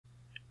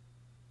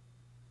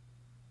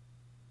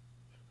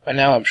By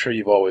now I'm sure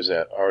you've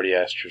already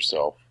asked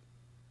yourself,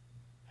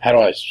 how do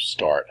I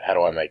start? How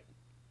do I make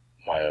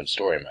my own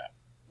story map?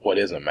 What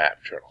is a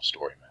map journal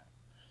story map?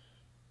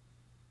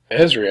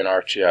 Esri and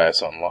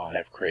ArcGIS Online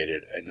have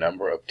created a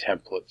number of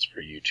templates for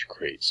you to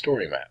create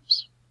story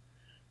maps.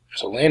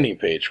 There's a landing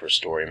page for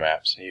story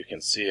maps, and you can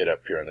see it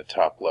up here in the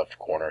top left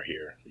corner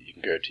here that you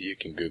can go to. You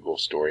can Google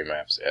story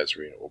maps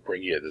Esri and it will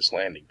bring you to this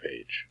landing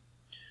page.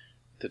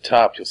 At the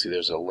top you'll see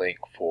there's a link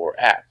for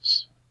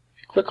apps.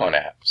 If you click on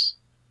apps,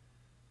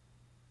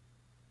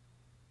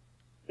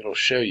 it'll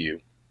show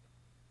you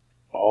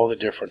all the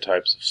different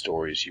types of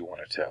stories you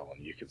want to tell,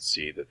 and you can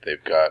see that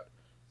they've got a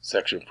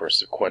section for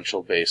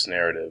sequential based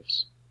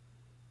narratives,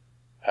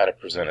 how to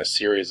present a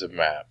series of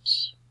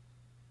maps,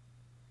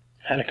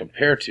 how to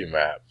compare two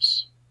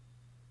maps,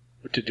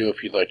 what to do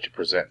if you'd like to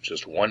present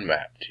just one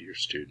map to your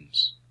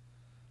students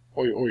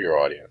or your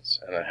audience,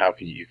 and then how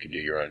you can do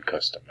your own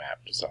custom map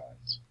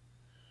designs.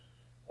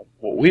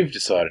 What we've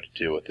decided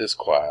to do with this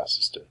class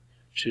is to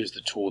choose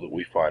the tool that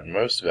we find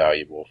most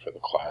valuable for the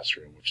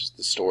classroom, which is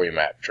the story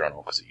map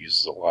journal, because it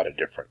uses a lot of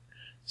different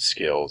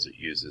skills. It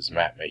uses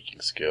map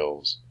making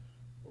skills,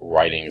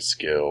 writing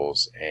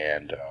skills,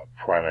 and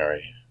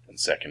primary and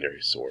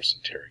secondary source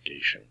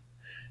interrogation.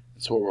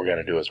 And so what we're going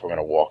to do is we're going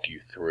to walk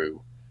you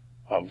through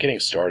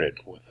getting started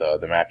with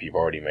the map you've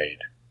already made,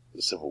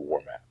 the Civil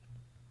War map.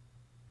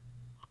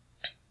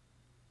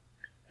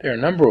 There are a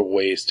number of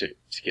ways to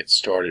get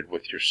started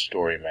with your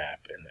story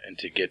map and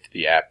to get to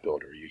the app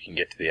builder. You can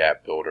get to the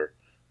app builder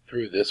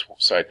through this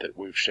site that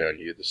we've shown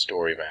you, the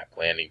story map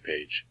landing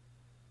page,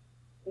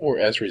 or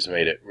Esri's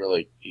made it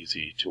really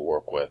easy to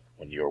work with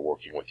when you're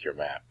working with your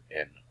map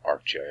in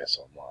ArcGIS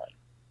Online.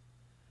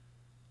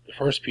 The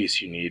first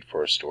piece you need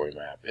for a story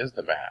map is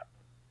the map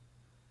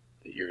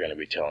that you're going to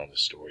be telling the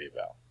story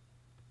about.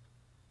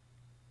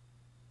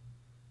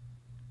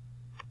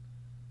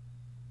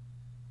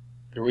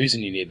 The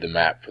reason you need the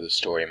map for the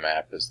story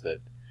map is that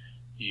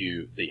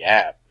the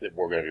app that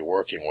we're going to be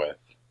working with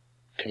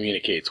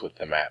communicates with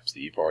the maps that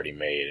you've already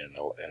made, and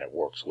it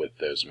works with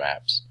those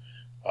maps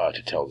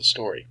to tell the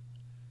story.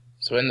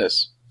 So in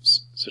this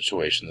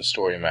situation, the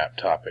story map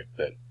topic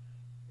that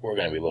we're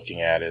going to be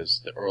looking at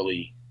is the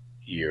early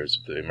years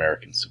of the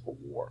American Civil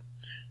War,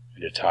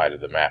 and to tie to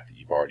the map that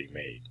you've already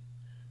made.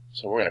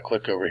 So we're going to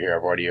click over here.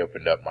 I've already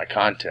opened up my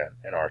content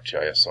in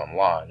ArcGIS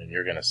Online, and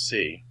you're going to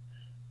see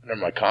under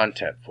my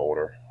content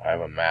folder I have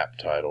a map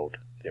titled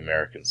the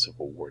American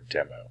Civil War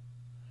Demo.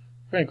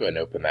 We're going to go ahead and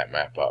open that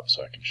map up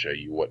so I can show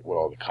you what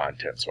all the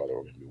contents are that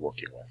we're going to be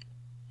working with.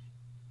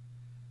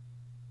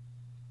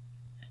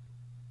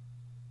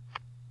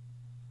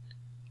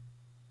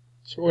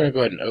 So we're going to go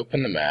ahead and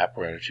open the map.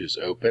 We're going to choose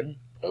Open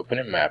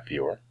in Map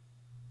Viewer.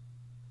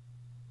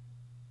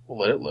 We'll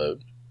let it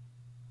load.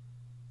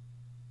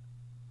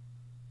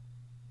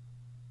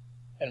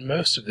 And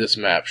most of this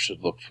map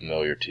should look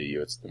familiar to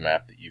you. It's the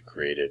map that you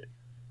created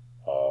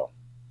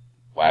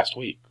last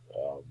week.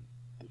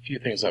 The few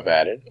things I've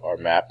added are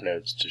map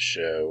notes to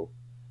show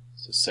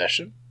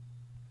secession,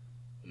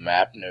 a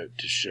map note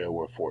to show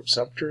where Fort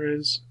Sumter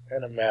is,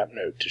 and a map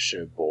note to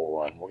show Bull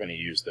Run. We're going to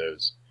use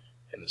those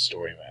in the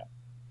story map.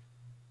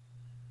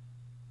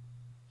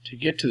 To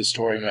get to the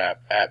story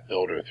map app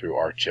builder through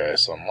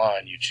ArcGIS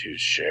Online, you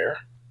choose Share.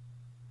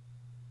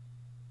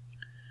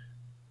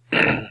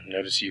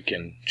 Notice you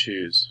can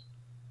choose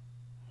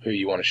who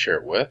you want to share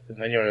it with,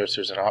 and then you'll notice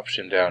there's an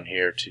option down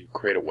here to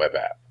create a web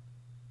app.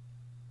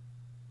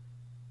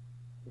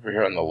 Over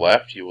here on the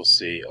left you will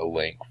see a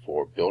link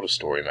for Build a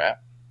Story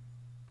Map.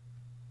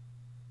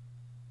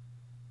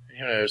 And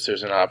you'll notice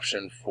there's an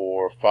option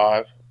for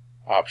 5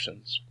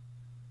 options.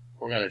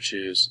 We're going to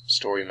choose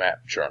Story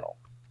Map Journal.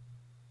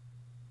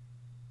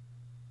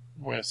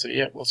 We're going to say,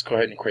 yep, let's go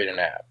ahead and create an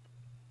app.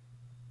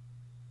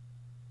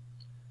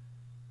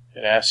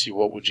 It asks you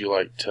what would you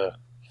like to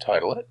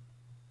title it.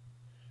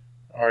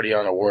 Already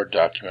on a Word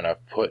document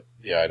I've put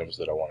the items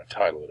that I want to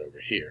title it over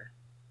here.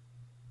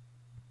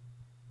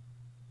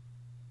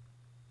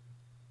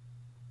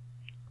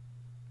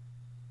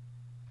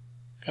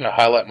 I'm going to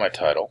highlight my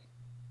title,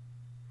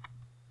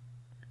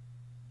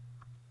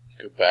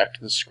 go back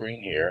to the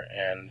screen here,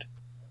 and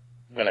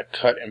I'm going to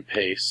cut and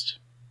paste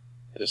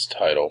this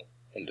title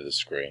into the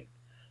screen.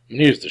 I'm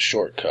going to use the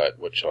shortcut,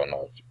 which on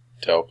a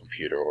Dell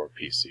computer or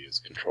PC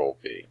is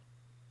Control-V.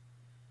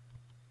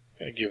 I'm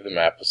going to give the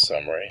map a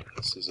summary.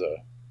 This is a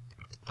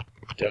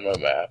demo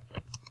map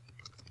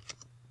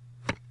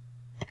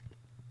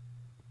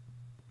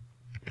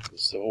of the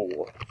Civil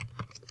War.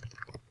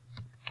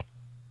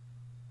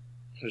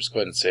 I'll just go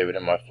ahead and save it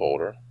in my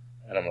folder,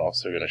 and I'm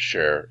also going to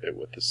share it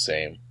with the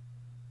same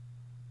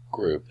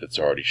group that's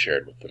already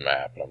shared with the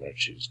map, and I'm going to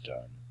choose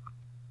Done.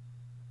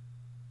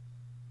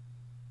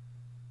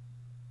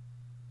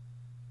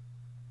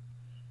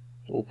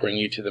 It will bring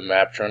you to the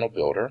Map Journal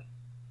Builder,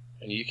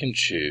 and you can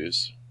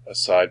choose a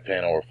side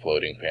panel or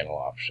floating panel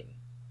option.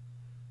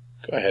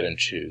 Go ahead and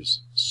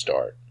choose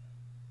Start.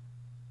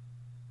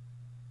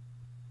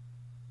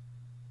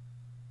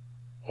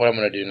 what I'm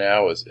going to do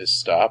now is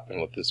stop and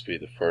let this be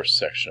the first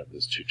section of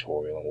this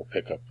tutorial, and we'll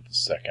pick up with the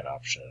second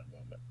option in a moment.